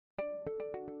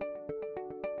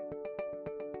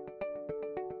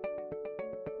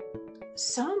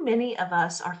So many of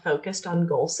us are focused on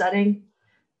goal setting,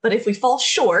 but if we fall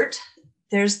short,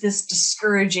 there's this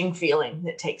discouraging feeling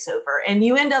that takes over, and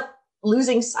you end up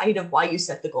losing sight of why you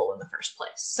set the goal in the first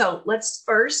place. So let's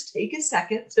first take a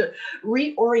second to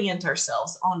reorient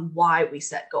ourselves on why we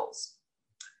set goals.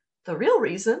 The real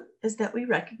reason is that we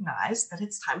recognize that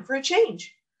it's time for a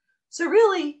change. So,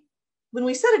 really, when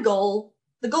we set a goal,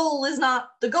 the goal is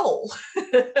not the goal.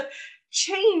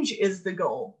 Change is the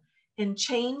goal. And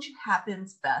change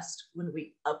happens best when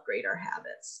we upgrade our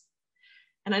habits.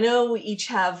 And I know we each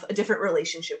have a different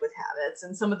relationship with habits,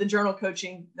 and some of the journal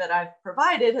coaching that I've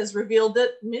provided has revealed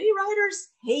that many writers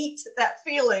hate that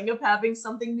feeling of having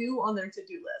something new on their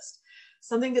to-do list,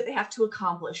 something that they have to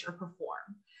accomplish or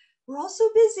perform. We're all so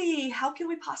busy. How can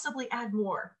we possibly add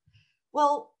more?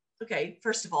 Well, okay,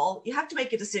 first of all, you have to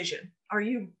make a decision. Are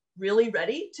you really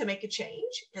ready to make a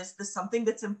change? Is this something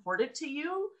that's important to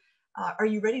you? Are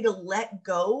you ready to let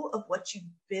go of what you've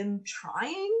been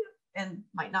trying and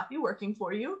might not be working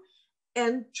for you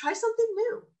and try something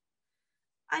new?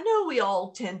 I know we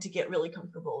all tend to get really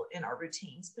comfortable in our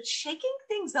routines, but shaking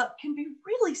things up can be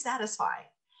really satisfying.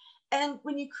 And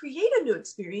when you create a new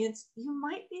experience, you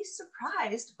might be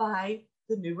surprised by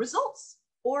the new results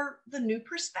or the new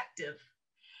perspective.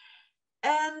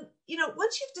 And,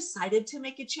 once you've decided to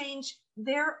make a change,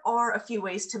 there are a few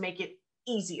ways to make it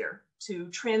easier to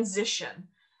transition.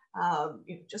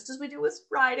 Just as we do with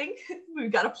writing,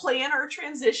 we've got to plan our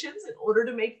transitions in order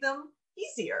to make them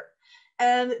easier.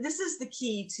 And this is the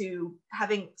key to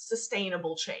having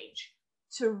sustainable change,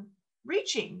 to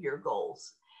reaching your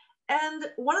goals. And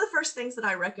one of the first things that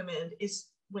I recommend is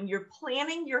when you're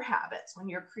planning your habits, when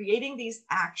you're creating these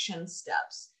action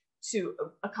steps to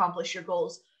accomplish your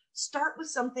goals, start with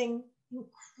something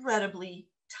incredibly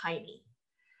tiny.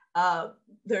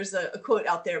 There's a quote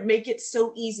out there: make it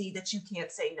so easy that you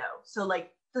can't say no. So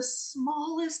like the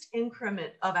smallest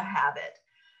increment of a habit.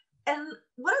 And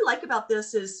what I like about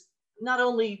this is not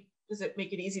only does it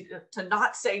make it easy to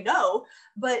not say no,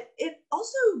 but it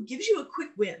also gives you a quick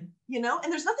win, and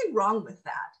there's nothing wrong with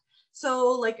that.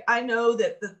 So like, I know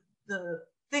that the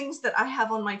things that I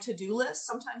have on my to-do list,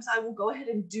 sometimes I will go ahead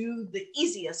and do the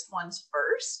easiest ones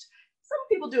first. Some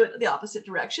people do it the opposite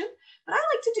direction, but I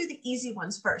like to do the easy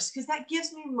ones first because that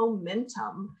gives me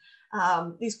momentum,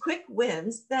 these quick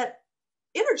wins that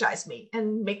energize me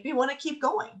and make me want to keep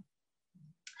going.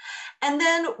 And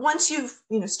then once you've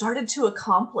started to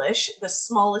accomplish the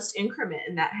smallest increment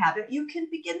in that habit, you can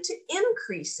begin to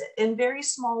increase it in very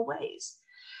small ways.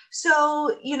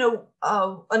 So,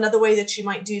 another way that you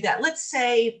might do that, let's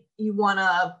say you want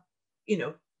to,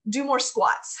 do more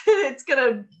squats. It's going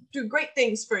to do great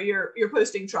things for your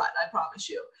posting trot, I promise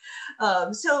you.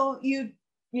 So you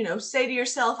say to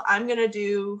yourself, I'm going to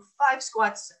do 5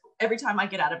 squats every time I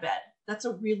get out of bed. That's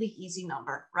a really easy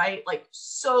number, right? Like,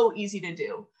 so easy to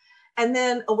do. And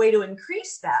then a way to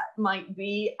increase that might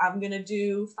be, I'm going to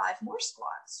do 5 more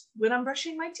squats when I'm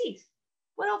brushing my teeth.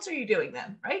 What else are you doing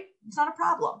then, right? It's not a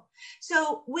problem.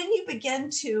 So when you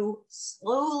begin to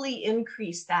slowly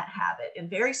increase that habit in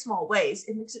very small ways,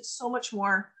 it makes it so much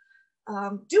more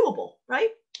doable, right?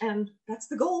 And that's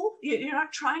the goal. You're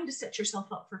not trying to set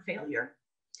yourself up for failure.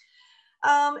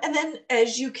 And then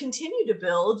as you continue to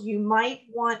build, you might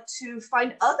want to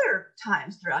find other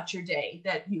times throughout your day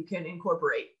that you can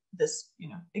incorporate this,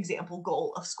 example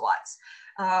goal of squats.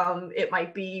 It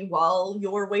might be while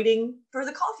you're waiting for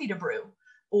the coffee to brew,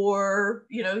 or,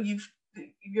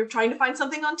 you're trying to find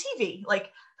something on TV.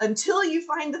 Like, until you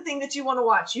find the thing that you want to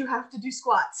watch, you have to do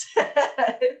squats. And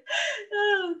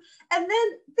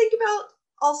then think about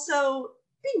also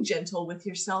being gentle with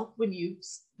yourself when you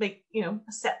make,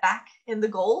 a setback in the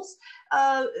goals,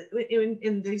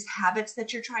 in these habits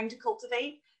that you're trying to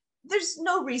cultivate. There's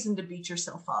no reason to beat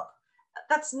yourself up.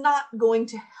 That's not going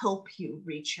to help you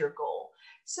reach your goal.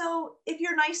 So if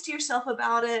you're nice to yourself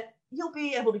about it, you'll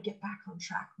be able to get back on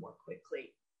track more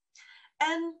quickly.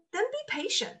 And then be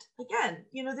patient. Again,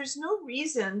 there's no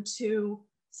reason to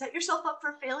set yourself up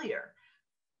for failure.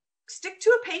 Stick to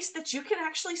a pace that you can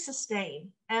actually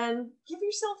sustain and give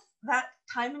yourself that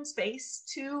time and space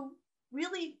to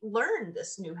really learn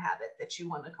this new habit that you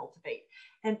want to cultivate.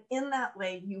 And in that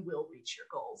way, you will reach your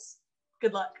goals.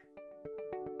 Good luck.